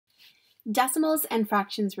Decimals and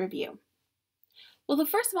fractions review. Well,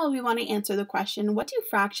 first of all, we want to answer the question, what do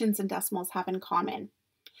fractions and decimals have in common?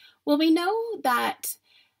 Well, we know that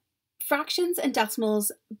fractions and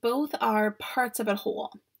decimals both are parts of a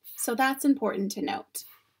whole, so that's important to note.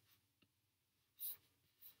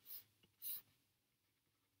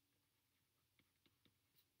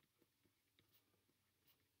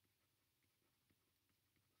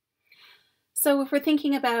 So if we're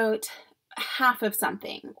thinking about half of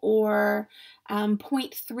something or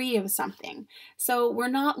 0.3 of something, so we're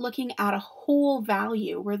not looking at a whole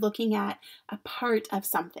value, we're looking at a part of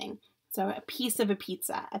something. So a piece of a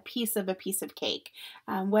pizza, a piece of cake,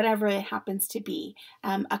 whatever it happens to be,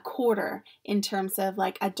 a quarter in terms of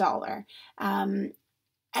like a dollar. And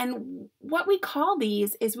what we call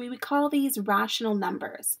these is we would call these rational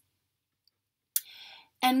numbers.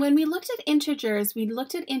 And when we looked at integers, we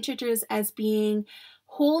looked at integers as being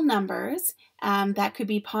whole numbers that could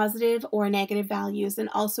be positive or negative values, and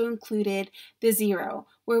also included the zero,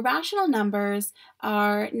 where rational numbers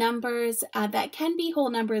are numbers that can be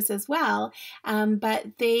whole numbers as well, but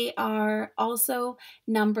they are also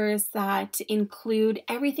numbers that include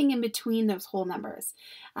everything in between those whole numbers.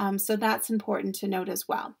 So that's important to note as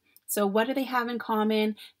well. So what do they have in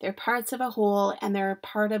common? They're parts of a whole, and they're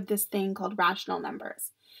part of this thing called rational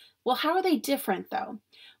numbers. Well, how are they different though?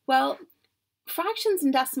 Well, fractions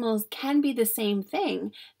and decimals can be the same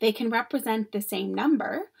thing. They can represent the same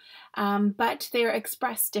number, but they're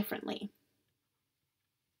expressed differently.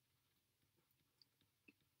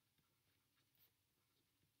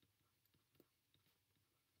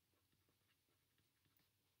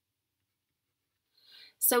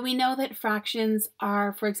 So we know that fractions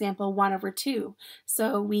are, for example, 1 over 2.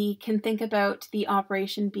 So we can think about the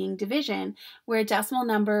operation being division, where decimal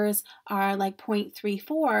numbers are like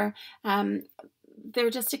 0.34. They're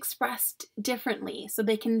just expressed differently. So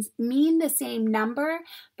they can mean the same number,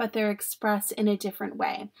 but they're expressed in a different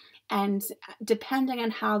way. And depending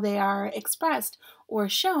on how they are expressed or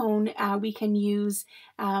shown, we can use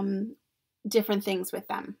different things with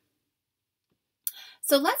them.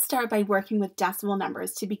 So let's start by working with decimal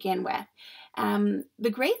numbers to begin with. The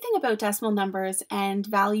great thing about decimal numbers and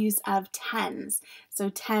values of tens, so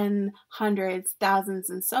 10, hundreds, thousands,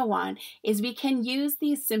 and so on, is we can use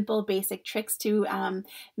these simple basic tricks to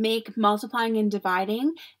make multiplying and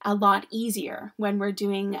dividing a lot easier when we're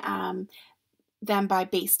doing them by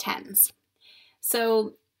base tens.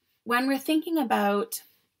 So when we're thinking about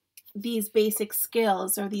these basic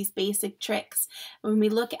skills or these basic tricks, when we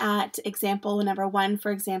look at example number 1,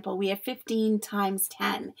 for example, we have 15 times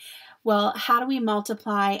 10. Well, how do we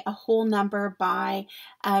multiply a whole number by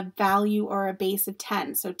a value or a base of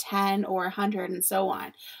 10? So 10 or 100 and so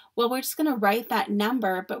on. Well, we're just going to write that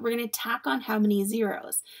number, but we're going to tack on how many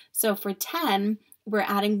zeros. So for 10, we're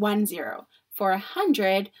adding 1 0. For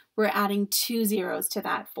 100, we're adding 2 zeros to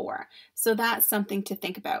that 4. So that's something to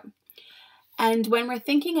think about. And when we're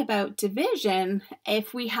thinking about division,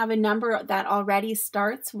 if we have a number that already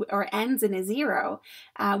starts or ends in a 0,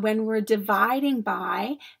 when we're dividing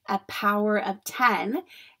by a power of 10,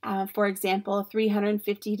 for example,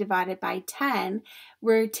 350 divided by 10,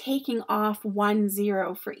 we're taking off 1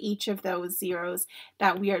 0 for each of those zeros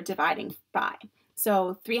that we are dividing by.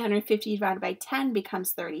 So 350 divided by 10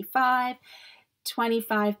 becomes 35.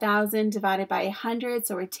 25,000 divided by 100,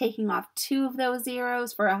 so we're taking off 2 of those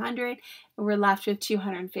zeros for 100, and we're left with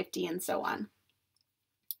 250 and so on.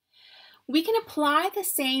 We can apply the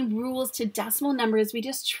same rules to decimal numbers, we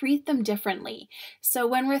just treat them differently. So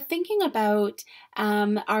when we're thinking about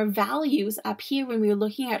our values up here, when we're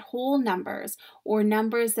looking at whole numbers or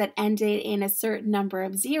numbers that ended in a certain number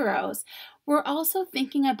of zeros, we're also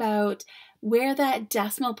thinking about where that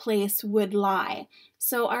decimal place would lie.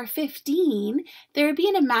 So our 15, there would be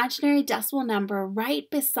an imaginary decimal number right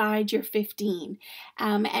beside your 15.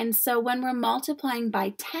 And so when we're multiplying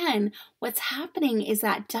by 10, what's happening is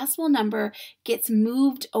that decimal number gets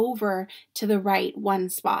moved over to the right one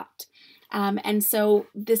spot. And so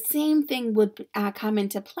the same thing would come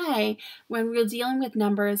into play when we're dealing with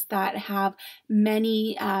numbers that have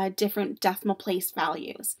many different decimal place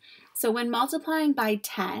values. So when multiplying by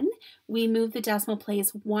 10, we move the decimal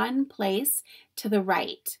place 1 place to the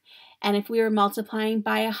right. And if we were multiplying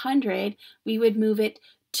by 100, we would move it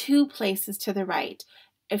 2 places to the right.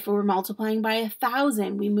 If we were multiplying by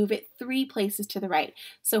 1,000, we move it 3 places to the right.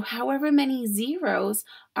 So however many zeros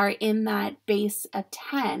are in that base of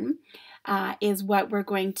 10 is what we're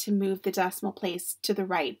going to move the decimal place to the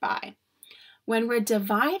right by. When we're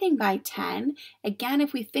dividing by 10, again,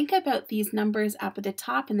 if we think about these numbers up at the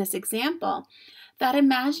top in this example, That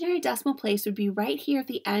imaginary decimal place would be right here at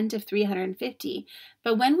the end of 350.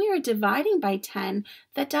 But when we are dividing by 10,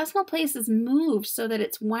 that decimal place is moved so that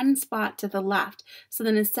it's one spot to the left. So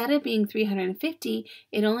then instead of being 350,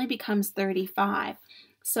 it only becomes 35.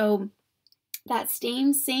 So that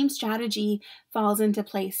same strategy falls into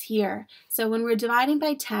place here. So when we're dividing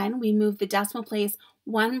by 10, we move the decimal place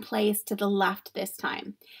one place to the left this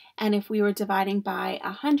time. And if we were dividing by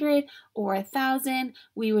 100 or 1,000,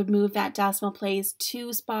 we would move that decimal place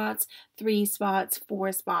 2 spots, 3 spots,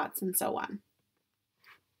 4 spots, and so on.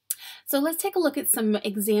 So let's take a look at some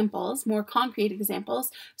examples, more concrete examples,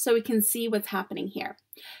 so we can see what's happening here.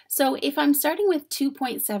 So if I'm starting with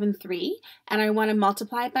 2.73 and I want to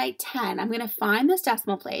multiply by 10, I'm going to find this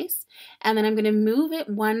decimal place and then I'm going to move it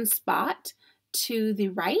one spot to the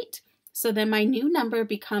right. So then my new number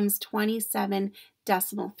becomes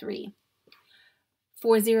 27.3.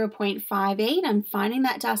 For 0.58, I'm finding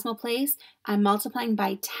that decimal place. I'm multiplying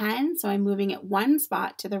by 10, so I'm moving it one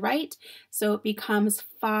spot to the right, so it becomes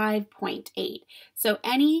 5.8. So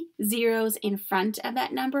any zeros in front of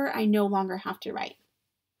that number, I no longer have to write.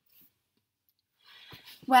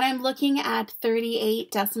 When I'm looking at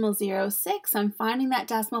 38.06, I'm finding that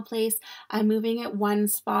decimal place. I'm moving it one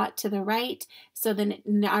spot to the right, so then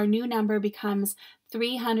our new number becomes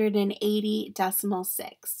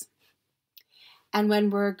 380.6. And when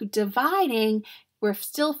we're dividing, we're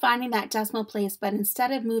still finding that decimal place, but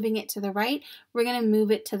instead of moving it to the right, we're going to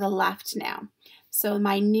move it to the left now. So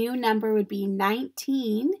my new number would be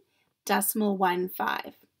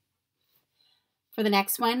 19.15. For the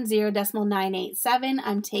next one, 0.987,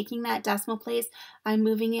 I'm taking that decimal place, I'm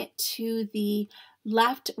moving it to the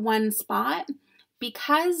left one spot.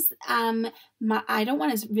 Because I don't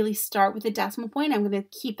want to really start with a decimal point, I'm going to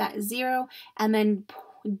keep that 0 and then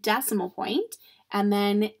decimal point, and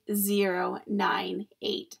then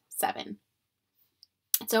 0.987.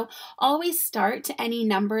 So always start any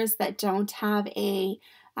numbers that don't have a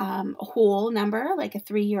whole number, like a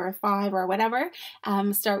 3 or a 5 or whatever,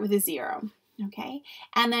 start with a 0. Okay,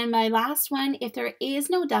 and then my last one, if there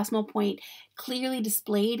is no decimal point clearly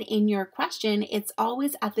displayed in your question, it's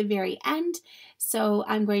always at the very end. So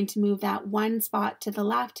I'm going to move that one spot to the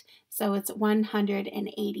left. So it's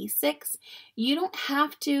 186. You don't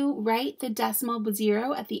have to write the decimal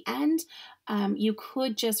 0 at the end. You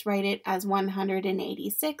could just write it as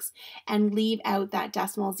 186 and leave out that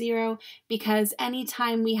decimal 0, because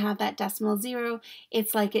anytime we have that decimal 0,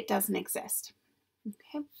 it's like it doesn't exist.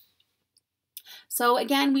 Okay. So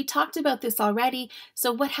again, we talked about this already. So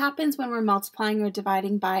what happens when we're multiplying or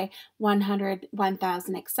dividing by 100,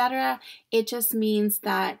 1,000, etc.? It just means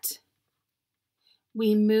that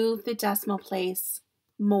we move the decimal place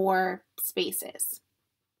more spaces.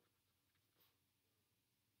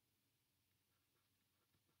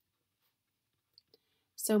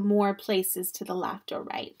 So more places to the left or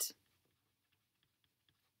right.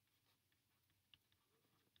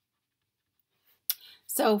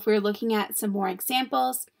 So if we're looking at some more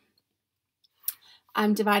examples,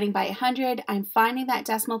 I'm dividing by 100. I'm finding that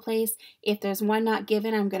decimal place. If there's one not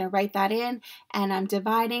given, I'm going to write that in. And I'm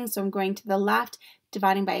dividing, so I'm going to the left,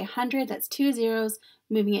 dividing by 100. That's 2 zeros,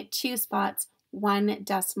 moving it 2 spots,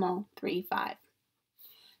 1.35.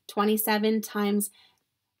 27 times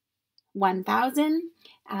 1,000.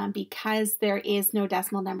 Because there is no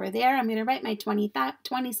decimal number there, I'm going to write my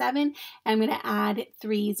 27, and I'm going to add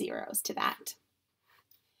 3 zeros to that.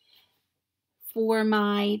 For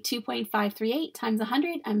my 2.538 times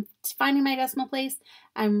 100, I'm finding my decimal place.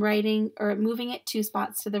 I'm writing or moving it 2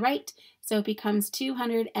 spots to the right, so it becomes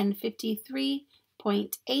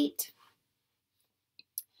 253.8.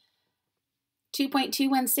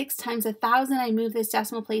 2.216 times 1,000, I move this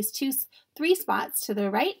decimal place 3 spots to the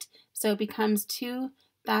right, so it becomes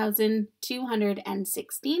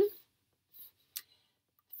 2,216.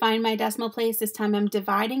 Find my decimal place. This time I'm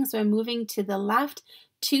dividing, so I'm moving to the left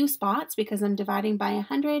 2 spots because I'm dividing by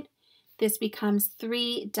 100. This becomes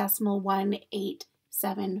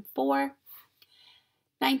 3.1874.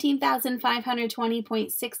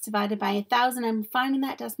 19,520.6 divided by 1,000. I'm finding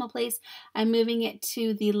that decimal place. I'm moving it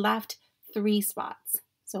to the left 3 spots.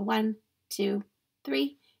 So 1, 2,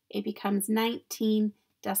 3. It becomes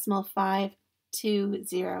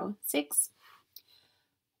 19.5206.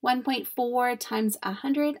 1.4 times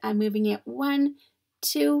 100. I'm moving it 1,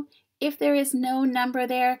 2. If there is no number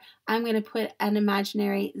there, I'm going to put an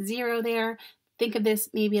imaginary 0 there. Think of this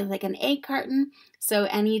maybe like an egg carton. So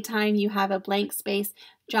anytime you have a blank space,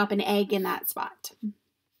 drop an egg in that spot.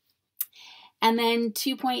 And then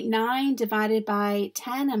 2.9 divided by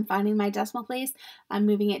 10, I'm finding my decimal place. I'm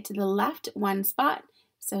moving it to the left 1 spot.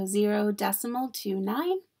 So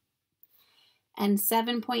 0.29. And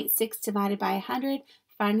 7.6 divided by 100,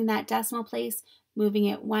 finding that decimal place, moving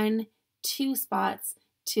it 1, 2 spots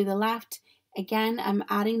to the left. Again, I'm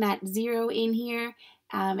adding that 0 in here,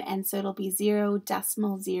 and so it'll be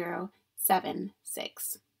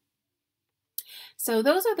 0.076. So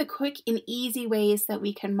those are the quick and easy ways that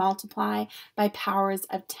we can multiply by powers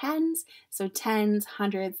of tens, so tens,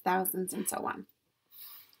 hundreds, thousands, and so on.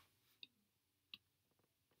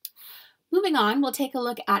 Moving on, we'll take a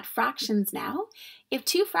look at fractions now. If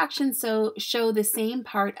two fractions show the same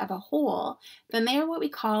part of a whole, then they are what we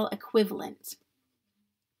call equivalent.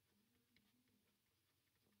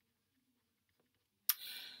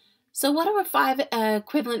 So what are 5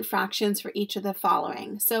 equivalent fractions for each of the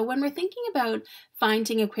following? So when we're thinking about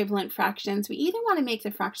finding equivalent fractions, we either want to make the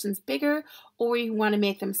fractions bigger or we want to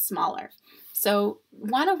make them smaller. So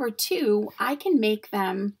 1/2, I can make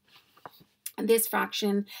them, this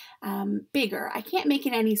fraction, bigger. I can't make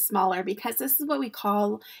it any smaller because this is what we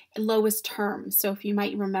call lowest terms. So if you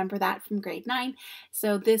might remember that from grade 9.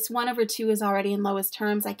 So this 1/2 is already in lowest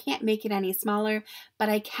terms. I can't make it any smaller, but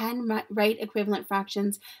I can write equivalent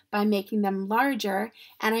fractions by making them larger,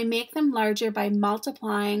 and I make them larger by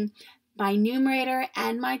multiplying my numerator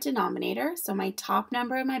and my denominator, so my top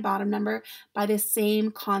number and my bottom number, by the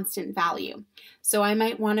same constant value. So I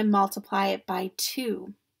might want to multiply it by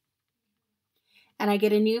 2. And I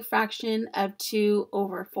get a new fraction of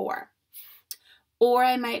 2/4. Or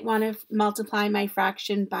I might want to multiply my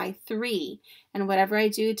fraction by 3. And whatever I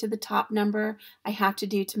do to the top number, I have to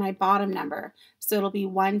do to my bottom number. So it'll be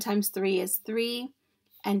 1 times 3 is 3,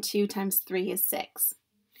 and 2 times 3 is 6.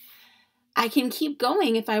 I can keep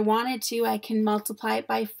going if I wanted to. I can multiply it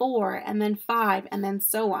by 4, and then 5, and then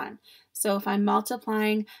so on. So if I'm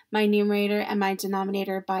multiplying my numerator and my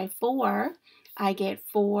denominator by 4, I get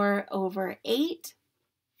 4/8.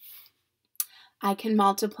 I can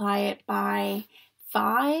multiply it by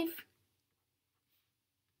 5.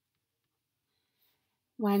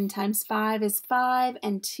 1 times 5 is 5,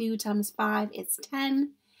 and 2 times 5 is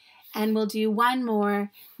 10. And we'll do one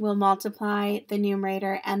more. We'll multiply the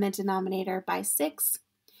numerator and the denominator by 6.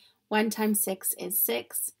 1 times 6 is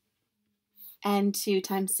 6, and 2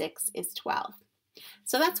 times 6 is 12.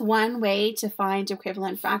 So that's one way to find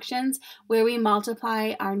equivalent fractions, where we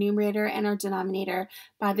multiply our numerator and our denominator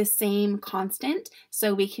by the same constant,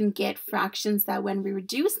 so we can get fractions that when we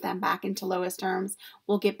reduce them back into lowest terms,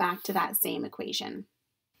 we'll get back to that same equation.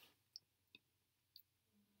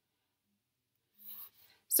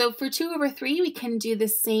 So for 2/3, we can do the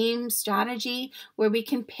same strategy where we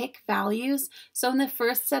can pick values. So in the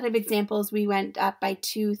first set of examples, we went up by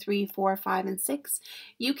 2, 3, 4, 5, and 6.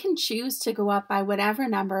 You can choose to go up by whatever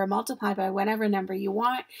number or multiply by whatever number you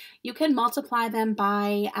want. You can multiply them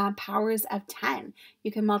by powers of 10.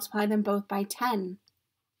 You can multiply them both by 10.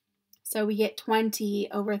 So we get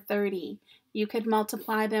 20/30. You could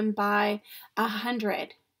multiply them by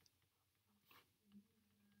 100.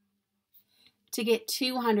 To get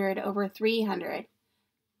 200/300.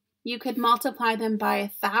 You could multiply them by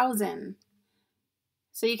 1,000.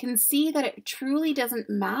 So you can see that it truly doesn't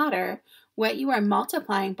matter what you are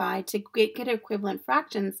multiplying by to get equivalent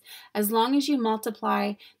fractions, as long as you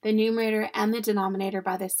multiply the numerator and the denominator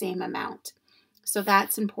by the same amount. So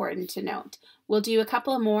that's important to note. We'll do a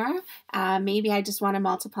couple more. Maybe I just want to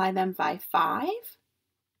multiply them by 5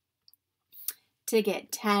 to get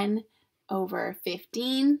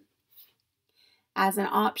 10/15. As an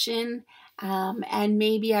option, and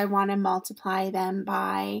maybe I want to multiply them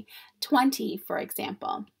by 20, for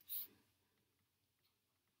example.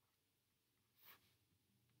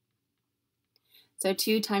 So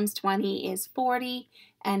 2 times 20 is 40,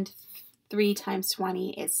 and 3 times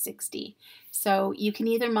 20 is 60. So you can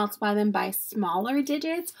either multiply them by smaller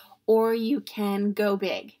digits, or you can go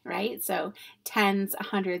big, right? So tens,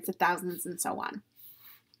 hundreds, thousands, and so on.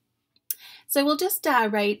 So we'll just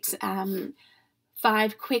write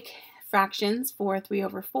 5 quick fractions for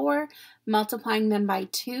 3/4, multiplying them by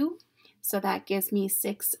 2, so that gives me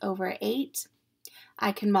 6/8.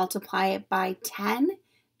 I can multiply it by 10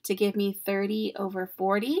 to give me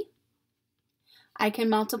 30/40. I can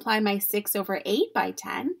multiply my 6/8 by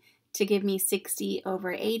 10 to give me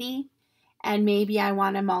 60/80, and maybe I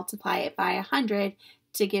want to multiply it by 100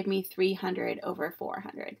 to give me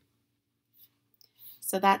 300/400.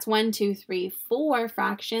 So that's 1, 2, 3, 4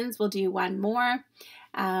 fractions. We'll do one more.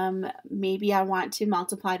 Maybe I want to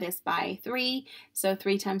multiply this by 3. So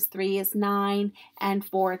 3 times 3 is 9, and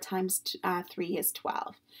 4 times 3 is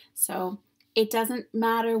 12. So it doesn't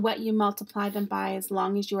matter what you multiply them by, as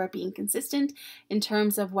long as you are being consistent in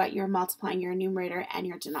terms of what you're multiplying your numerator and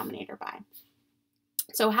your denominator by.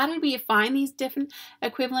 So how did we find these different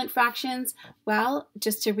equivalent fractions? Well,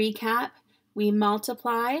 just to recap, we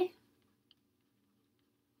multiply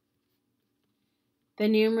the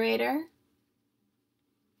numerator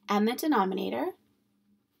and the denominator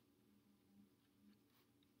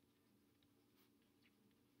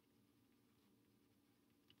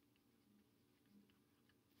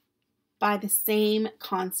by the same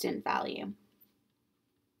constant value.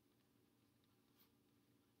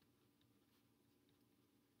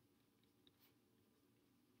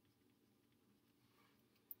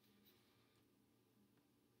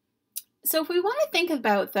 So if we want to think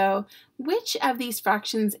about, though, which of these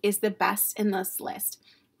fractions is the best in this list,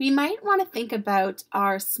 we might want to think about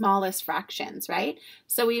our smallest fractions, right?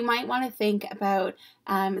 So we might want to think about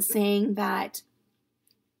saying that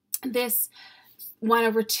this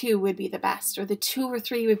 1/2 would be the best, or the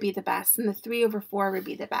 2/3 would be the best, and the 3/4 would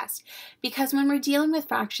be the best. Because when we're dealing with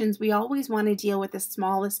fractions, we always want to deal with the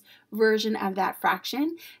smallest version of that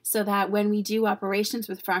fraction, so that when we do operations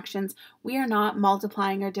with fractions, we are not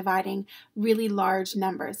multiplying or dividing really large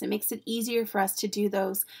numbers. It makes it easier for us to do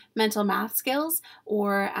those mental math skills,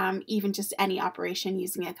 or even just any operation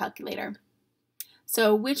using a calculator.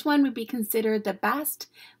 So which one would be considered the best?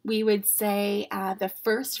 We would say the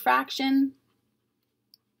first fraction.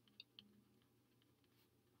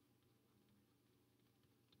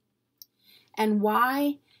 And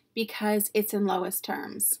why? Because it's in lowest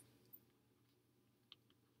terms.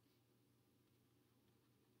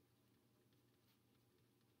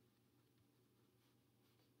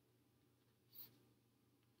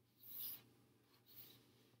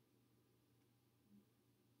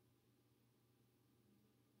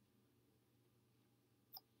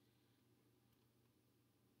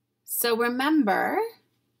 So remember,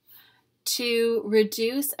 to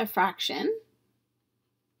reduce a fraction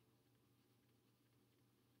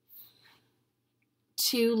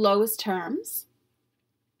to lowest terms,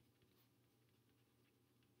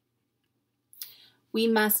 we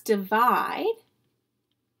must divide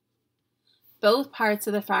both parts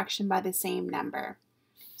of the fraction by the same number.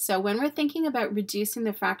 So when we're thinking about reducing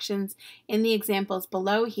the fractions in the examples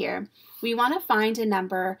below here, we want to find a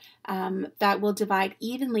number that will divide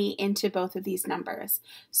evenly into both of these numbers.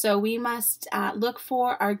 So we must look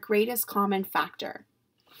for our greatest common factor.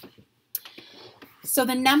 So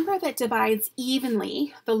the number that divides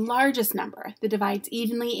evenly, the largest number that divides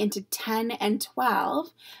evenly into 10 and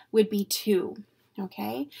 12 would be 2.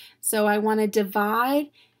 Okay, so I want to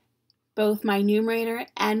divide both my numerator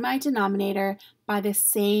and my denominator by the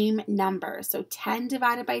same number. So 10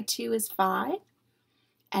 divided by 2 is 5,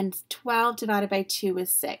 and 12 divided by 2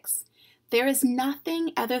 is 6. There is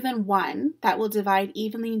nothing other than 1 that will divide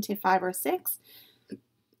evenly into 5 or 6.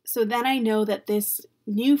 So then I know that this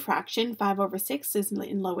new fraction, 5/6, is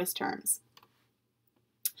in lowest terms.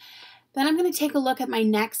 Then I'm going to take a look at my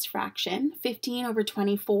next fraction,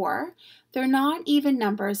 15/24. They're not even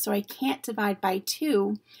numbers, so I can't divide by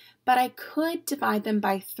 2, but I could divide them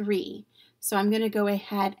by 3. So I'm going to go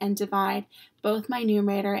ahead and divide both my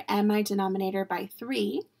numerator and my denominator by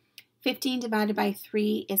 3. 15 divided by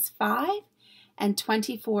 3 is 5, and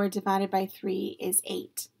 24 divided by 3 is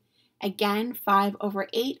 8. Again,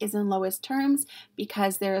 5/8 is in lowest terms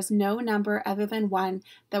because there is no number other than 1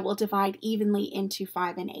 that will divide evenly into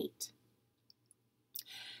 5 and 8.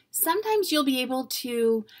 Sometimes you'll be able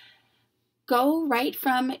to go right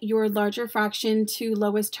from your larger fraction to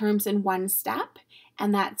lowest terms in one step,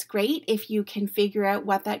 and that's great if you can figure out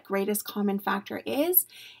what that greatest common factor is.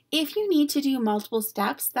 If you need to do multiple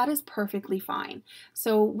steps, that is perfectly fine.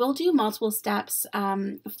 So we'll do multiple steps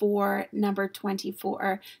for number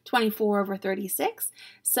 24/36.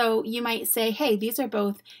 So you might say, hey, these are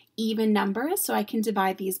both even numbers, so I can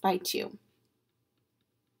divide these by 2.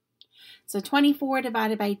 So 24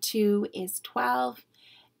 divided by 2 is 12,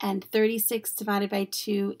 and 36 divided by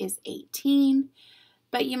 2 is 18.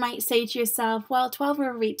 But you might say to yourself, well,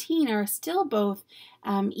 12/18 are still both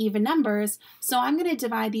even numbers, so I'm going to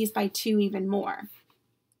divide these by 2 even more.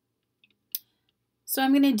 So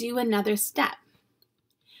I'm going to do another step.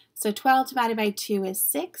 So 12 divided by 2 is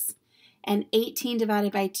 6, and 18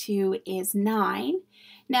 divided by 2 is 9.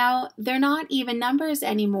 Now, they're not even numbers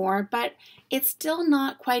anymore, but it's still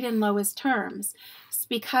not quite in lowest terms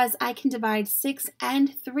because I can divide 6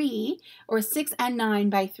 and 3, or 6 and 9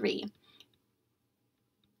 by 3.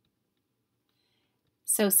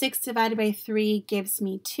 So 6 divided by 3 gives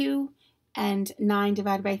me 2, and 9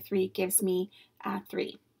 divided by 3 gives me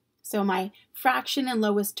 3. So my fraction in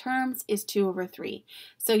lowest terms is 2 over 3.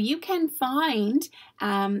 So you can find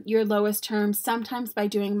your lowest terms sometimes by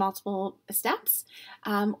doing multiple steps,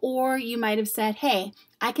 or you might have said, hey,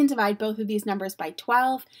 I can divide both of these numbers by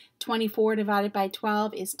 12. 24 divided by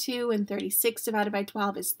 12 is 2, and 36 divided by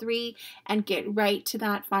 12 is 3, and get right to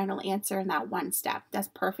that final answer in that one step. That's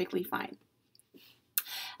perfectly fine.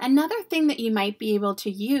 Another thing that you might be able to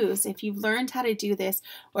use if you've learned how to do this,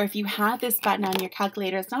 or if you have this button on your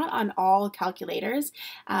calculator, it's not on all calculators.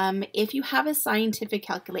 If you have a scientific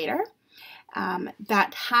calculator,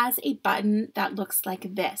 that has a button that looks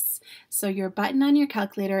like this. So your button on your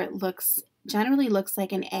calculator generally looks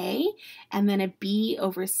like an A and then a B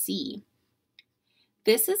over C.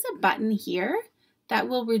 This is a button here that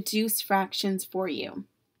will reduce fractions for you.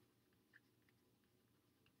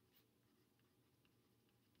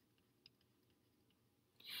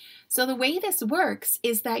 So the way this works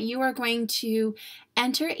is that you are going to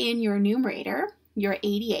enter in your numerator, your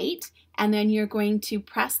 88, and then you're going to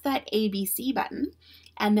press that ABC button,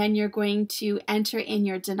 and then you're going to enter in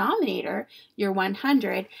your denominator, your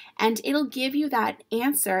 100, and it'll give you that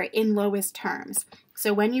answer in lowest terms.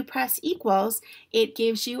 So when you press equals, it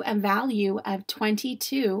gives you a value of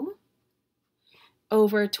 22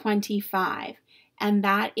 over 25. And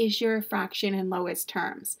that is your fraction in lowest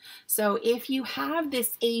terms. So if you have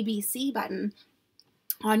this ABC button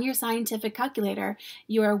on your scientific calculator,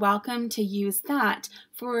 you are welcome to use that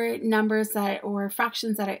for numbers or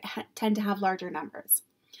fractions that tend to have larger numbers.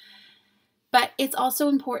 But it's also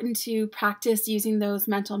important to practice using those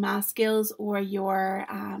mental math skills or your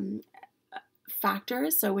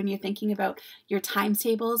factors. So when you're thinking about your times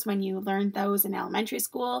tables, when you learned those in elementary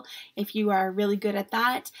school, if you are really good at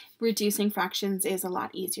that, reducing fractions is a lot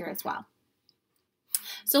easier as well.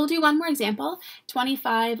 So we'll do one more example,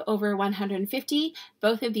 25 over 150.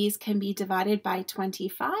 Both of these can be divided by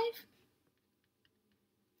 25.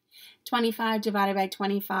 25 divided by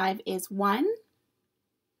 25 is 1.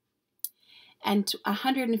 And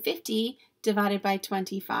 150 divided by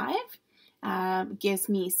 25 gives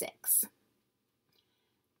me 6.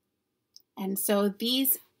 And so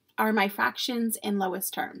these are my fractions in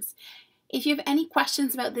lowest terms. If you have any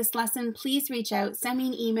questions about this lesson, please reach out, send me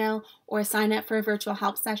an email, or sign up for a virtual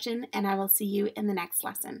help session, and I will see you in the next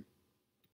lesson.